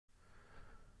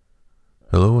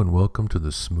Hello and welcome to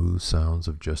the smooth sounds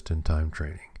of just-in-time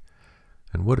training.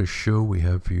 And what a show we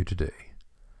have for you today.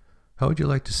 How would you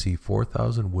like to see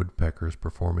 4,000 woodpeckers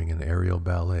performing an aerial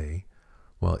ballet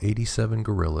while 87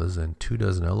 gorillas and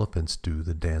 24 elephants do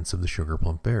the dance of the sugar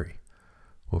plum fairy?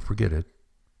 Well, forget it,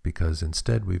 because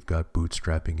instead we've got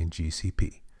bootstrapping in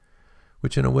GCP,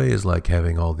 which in a way is like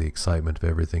having all the excitement of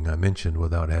everything I mentioned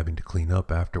without having to clean up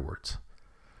afterwards.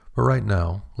 But right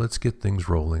now, let's get things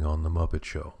rolling on the Muppet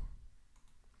Show.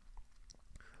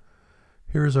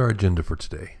 Here is our agenda for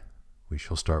today. We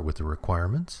shall start with the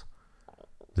requirements,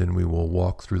 then we will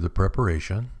walk through the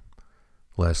preparation,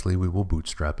 lastly we will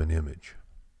bootstrap an image.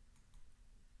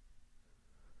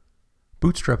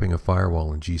 Bootstrapping a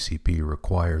firewall in GCP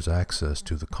requires access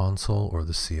to the console or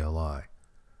the CLI.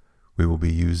 We will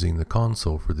be using the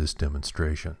console for this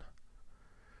demonstration.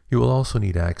 You will also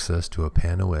need access to a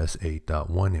PAN-OS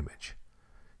 8.1 image.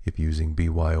 If using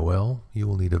BYOL, you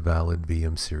will need a valid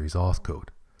VM-Series auth code.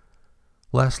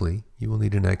 Lastly, you will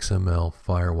need an XML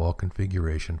firewall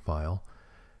configuration file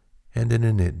and an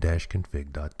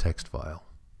Init-cfg.txt file.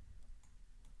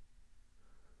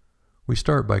 We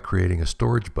start by creating a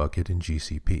storage bucket in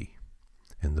GCP.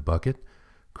 In the bucket,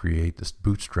 create the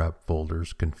Bootstrap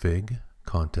folders config,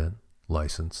 content,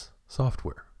 license,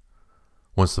 software.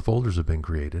 Once the folders have been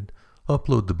created,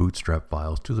 upload the Bootstrap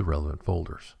files to the relevant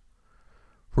folders.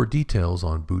 For details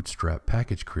on Bootstrap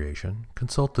package creation,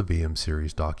 consult the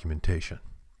VM-Series documentation.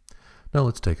 Now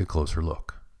let's take a closer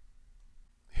look.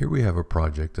 Here we have a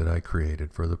project that I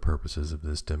created for the purposes of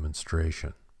this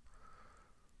demonstration.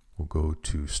 We'll go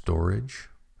to Storage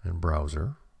and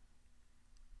Browser,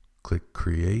 click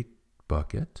Create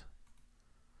Bucket,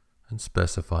 and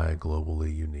specify a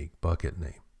globally unique bucket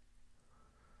name.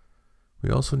 We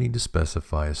also need to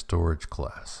specify a storage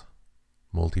class,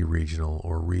 multi-regional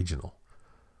or regional.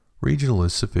 Regional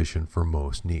is sufficient for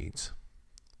most needs.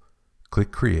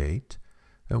 Click Create,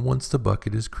 and once the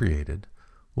bucket is created,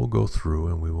 we'll go through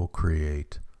and we will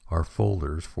create our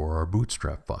folders for our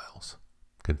Bootstrap files,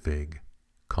 config,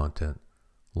 content,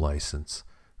 license,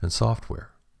 and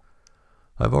software.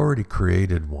 I've already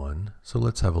created one, so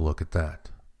let's have a look at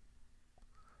that.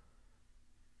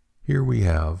 Here we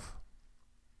have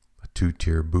a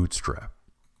two-tier Bootstrap.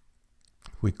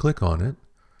 If we click on it,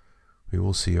 we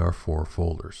will see our 4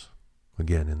 folders.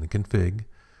 Again, in the config,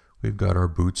 we've got our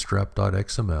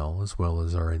bootstrap.xml as well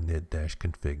as our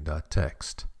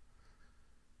init-cfg.txt.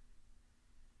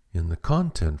 In the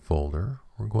content folder,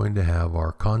 we're going to have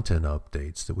our content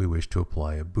updates that we wish to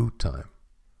apply at boot time.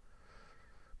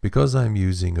 Because I'm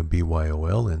using a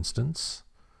BYOL instance,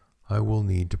 I will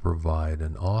need to provide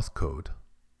an auth code.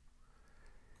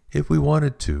 If we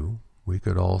wanted to, we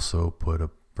could also put a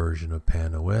version of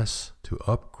PAN-OS to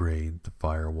upgrade the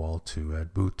firewall to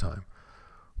at boot time.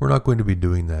 We're not going to be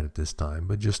doing that at this time,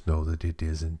 but just know that it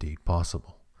is indeed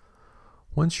possible.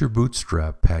 Once your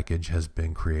Bootstrap package has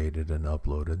been created and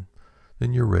uploaded,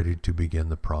 then you're ready to begin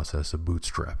the process of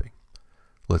bootstrapping.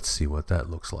 Let's see what that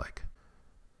looks like.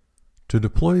 To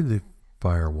deploy the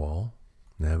firewall,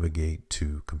 navigate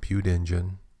to Compute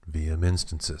Engine, VM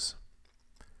Instances.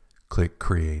 Click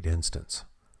Create Instance.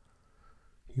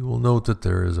 You will note that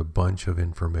there is a bunch of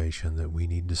information that we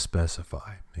need to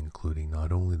specify, including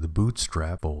not only the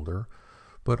Bootstrap folder,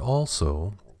 but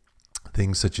also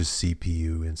things such as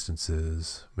CPU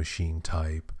instances, machine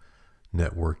type,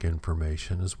 network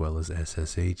information, as well as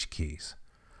SSH keys.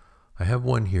 I have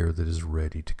one here that is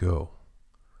ready to go.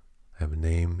 I have a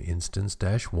name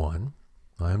instance-1.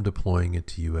 I am deploying it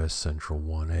to US Central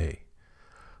 1A.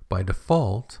 By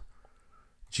default,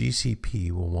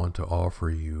 GCP will want to offer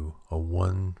you a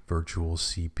 1 virtual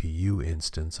CPU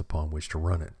instance upon which to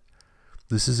run it.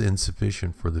 This is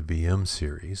insufficient for the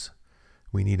VM-Series.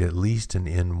 We need at least an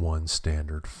N1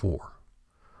 standard 4.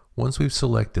 Once we've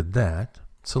selected that,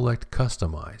 select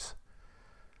Customize.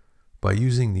 By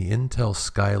using the Intel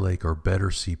Skylake or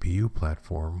better CPU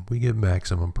platform, we get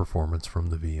maximum performance from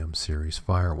the VM-Series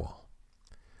firewall.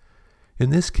 In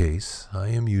this case, I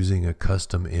am using a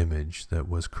custom image that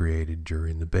was created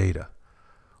during the beta.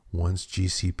 Once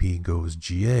GCP goes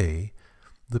GA,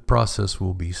 the process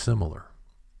will be similar.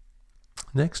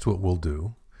 Next, what we'll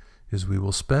do is we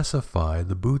will specify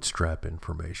the Bootstrap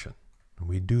information.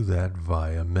 We do that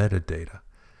via metadata.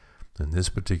 In this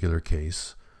particular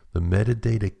case, the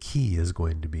metadata key is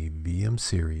going to be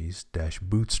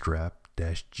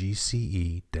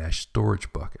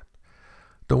VM-Series-Bootstrap-GCE-storage bucket.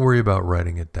 Don't worry about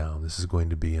writing it down. This is going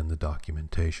to be in the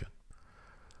documentation.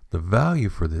 The value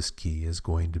for this key is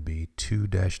going to be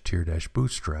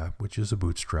 2-tier-bootstrap, which is a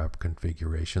Bootstrap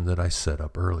configuration that I set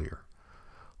up earlier.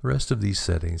 The rest of these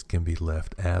settings can be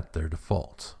left at their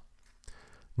defaults.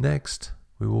 Next,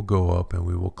 we will go up and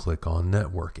we will click on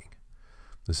Networking.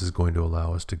 This is going to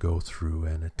allow us to go through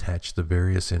and attach the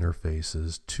various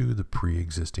interfaces to the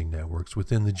pre-existing networks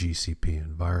within the GCP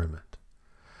environment.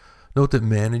 Note that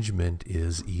management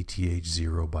is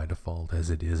ETH0 by default, as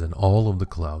it is in all of the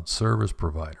cloud service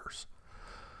providers.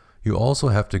 You also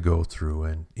have to go through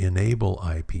and enable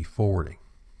IP forwarding.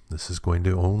 This is going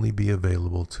to only be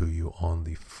available to you on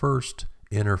the first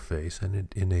interface, and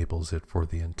it enables it for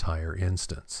the entire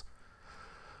instance.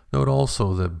 Note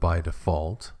also that by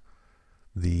default,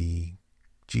 the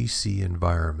GC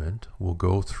environment will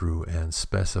go through and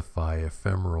specify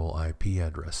ephemeral IP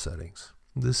address settings.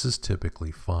 This is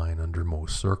typically fine under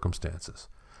most circumstances.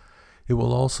 It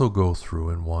will also go through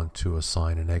and want to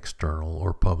assign an external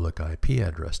or public IP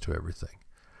address to everything.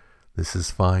 This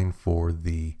is fine for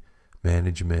the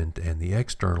management and the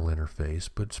external interface,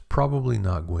 but it's probably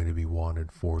not going to be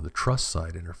wanted for the trust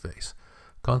side interface.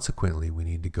 Consequently, we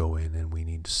need to go in and we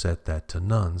need to set that to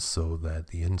none so that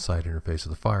the inside interface of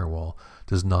the firewall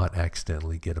does not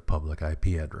accidentally get a public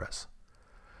IP address.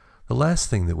 The last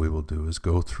thing that we will do is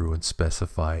go through and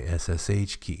specify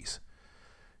SSH keys.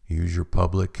 Use your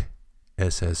public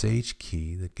SSH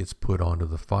key that gets put onto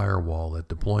the firewall at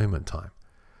deployment time.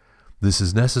 This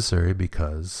is necessary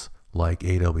because, like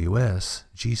AWS,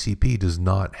 GCP does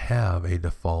not have a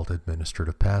default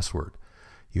administrative password.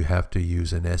 You have to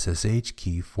use an SSH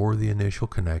key for the initial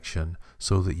connection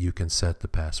so that you can set the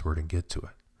password and get to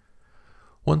it.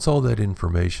 Once all that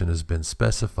information has been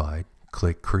specified,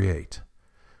 click Create.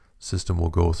 System will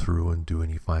go through and do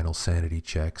any final sanity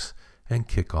checks and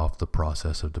kick off the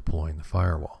process of deploying the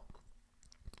firewall.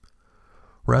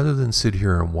 Rather than sit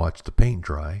here and watch the paint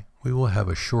dry, we will have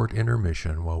a short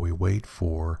intermission while we wait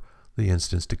for the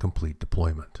instance to complete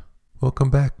deployment.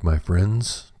 Welcome back, my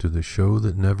friends, to the show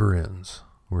that never ends.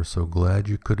 We're so glad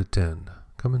you could attend.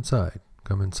 Come inside,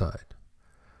 come inside.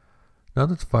 Now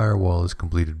that the firewall has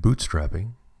completed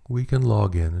bootstrapping, we can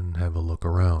log in and have a look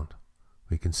around.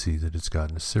 We can see that it's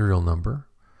gotten a serial number.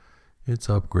 It's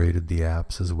upgraded the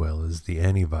apps as well as the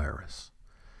antivirus.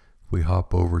 If we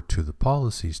hop over to the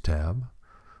Policies tab,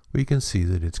 we can see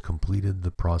that it's completed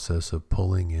the process of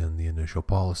pulling in the initial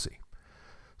policy.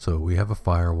 So we have a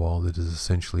firewall that is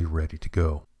essentially ready to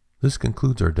go. This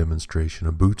concludes our demonstration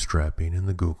of bootstrapping in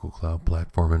the Google Cloud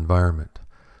Platform environment.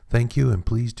 Thank you, and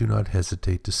please do not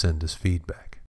hesitate to send us feedback.